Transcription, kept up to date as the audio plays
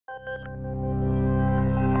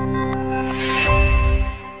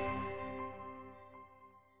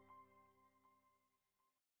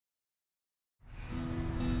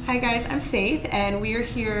Hi guys, I'm Faith, and we are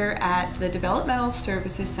here at the Developmental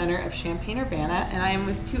Services Center of Champaign, Urbana, and I am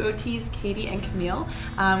with two OTs, Katy and Camille.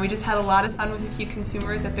 We just had a lot of fun with a few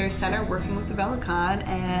consumers at their center working with the bellicon,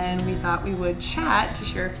 and we thought we would chat to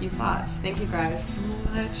share a few thoughts. Thank you guys so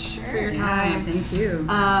much for your time. Yeah, thank you.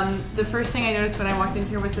 The first thing I noticed when I walked in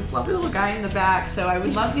here was this lovely little guy in the back, so I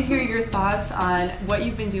would love to hear your thoughts on what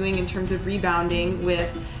you've been doing in terms of rebounding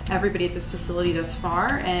with everybody at this facility thus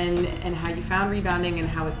far, and how you found rebounding and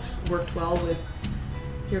how it's worked well with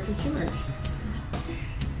your consumers.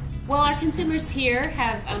 Well, our consumers here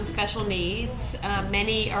have special needs.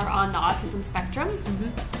 Many are on the autism spectrum,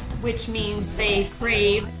 which means they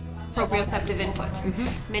crave proprioceptive input.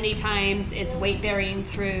 Many times it's weight bearing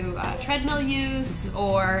through treadmill use,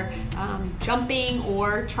 or jumping,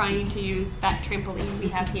 or trying to use that trampoline we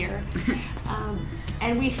have here.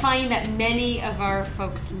 And we find that many of our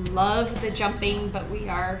folks love the jumping, but we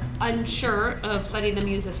are unsure of letting them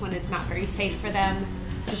use this when it's not very safe for them.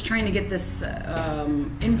 Just trying to get this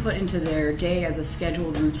input into their day as a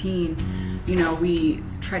scheduled routine. You know, we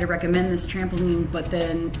try to recommend this trampoline, but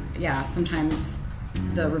then, yeah, sometimes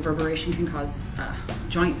the reverberation can cause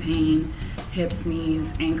joint pain, hips,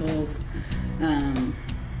 knees, ankles,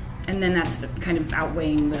 and then that's kind of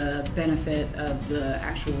outweighing the benefit of the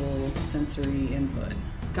actual sensory input.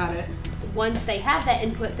 Got it. Once they have that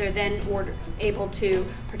input, they're then able to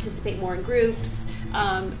participate more in groups,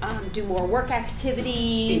 do more work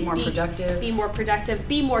activities, be more productive,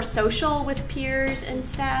 be more social with peers and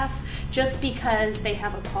staff, just because they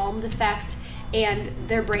have a calmed effect and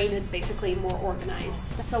their brain is basically more organized.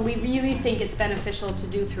 So we really think it's beneficial to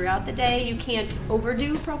do throughout the day. You can't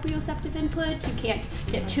overdo proprioceptive input. You can't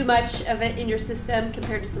get too much of it in your system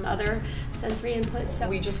compared to some other sensory inputs. So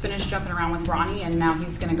we just finished jumping around with Ronnie, and now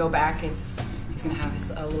he's going to go back. He's going to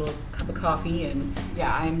have a little cup of coffee, and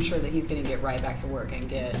yeah, I'm sure that he's going to get right back to work and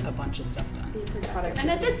get a bunch of stuff done. And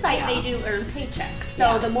at this site, they do earn paychecks.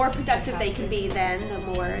 So the more productive they can be, then the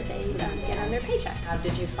more they get on their paycheck.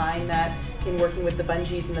 Did you find that in working with the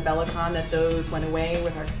bungees and the bellicon that those went away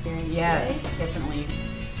with our experience Yes, today? definitely.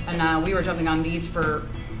 And we were jumping on these for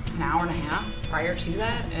an hour and a half prior to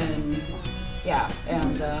that, and yeah,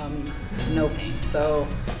 and no pain. So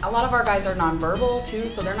a lot of our guys are nonverbal too,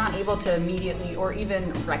 so they're not able to immediately or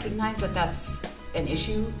even recognize that that's an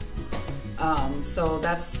issue. So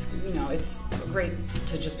that's, you know, it's great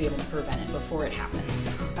to just be able to prevent it before it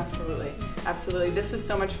happens. Absolutely, absolutely. This was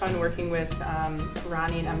so much fun working with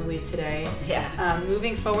Ronnie and Emily today. Yeah.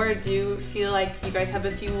 Moving forward, do you feel like you guys have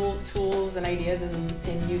a few tools and ideas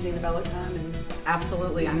in using the bellicon? And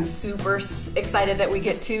absolutely, I'm super excited that we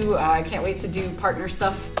get to. I can't wait to do partner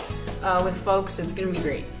stuff with folks. It's going to be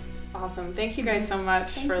great. Awesome. Thank you guys so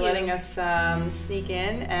much for letting us sneak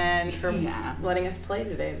in and for letting us play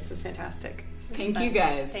today. This was fantastic. Thank you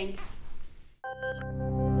guys. Thanks.